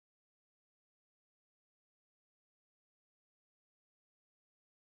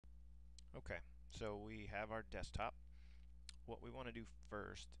So we have our desktop. What we want to do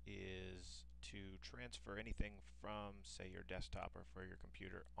first is to transfer anything from, say, your desktop or for your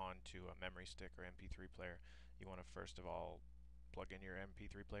computer onto a memory stick or MP3 player. You want to first of all plug in your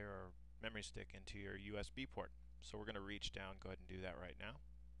MP3 player or memory stick into your USB port. So we're going to reach down, go ahead and do that right now.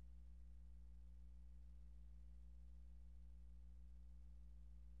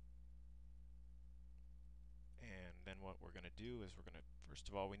 And then what we're going to do is first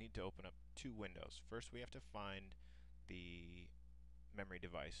of all, we need to open up two windows. First, we have to find the memory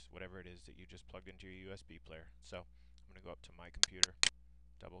device, whatever it is that you just plugged into your USB player. So I'm going to go up to my computer,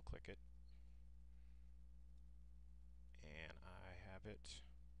 double click it, and I have it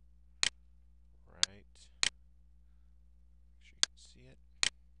right, make sure you can see it,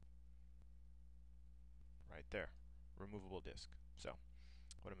 right there, removable disk. So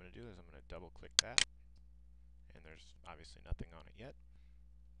what I'm going to do is I'm going to double click that, and there's obviously nothing on it yet,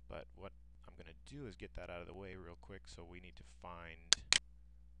 but what I'm going to do is get that out of the way real quick. So we need to find,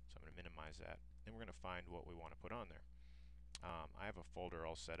 so I'm going to minimize that, and we're going to find what we want to put on there. I have a folder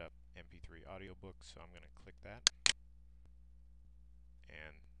all set up, MP3 audiobook, so I'm going to click that,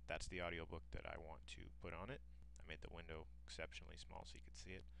 and that's the audiobook that I want to put on it. I made the window exceptionally small so you can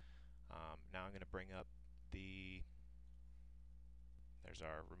see it. Now I'm going to bring up there's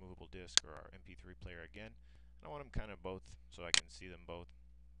our removable disc or our MP3 player again. And I want them kind of both so I can see them both.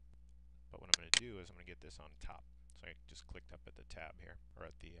 But what I'm going to do is I'm going to get this on top. So I just clicked up at the tab here, or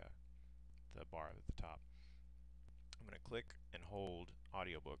at the bar at the top. I'm going to click and hold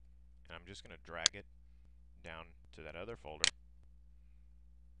audiobook, and I'm just going to drag it down to that other folder,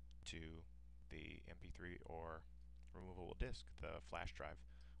 to the MP3 or removable disk, the flash drive,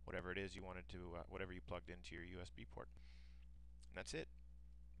 whatever it is you wanted to, whatever you plugged into your USB port. And that's it.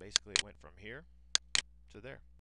 Basically, it went from here to there.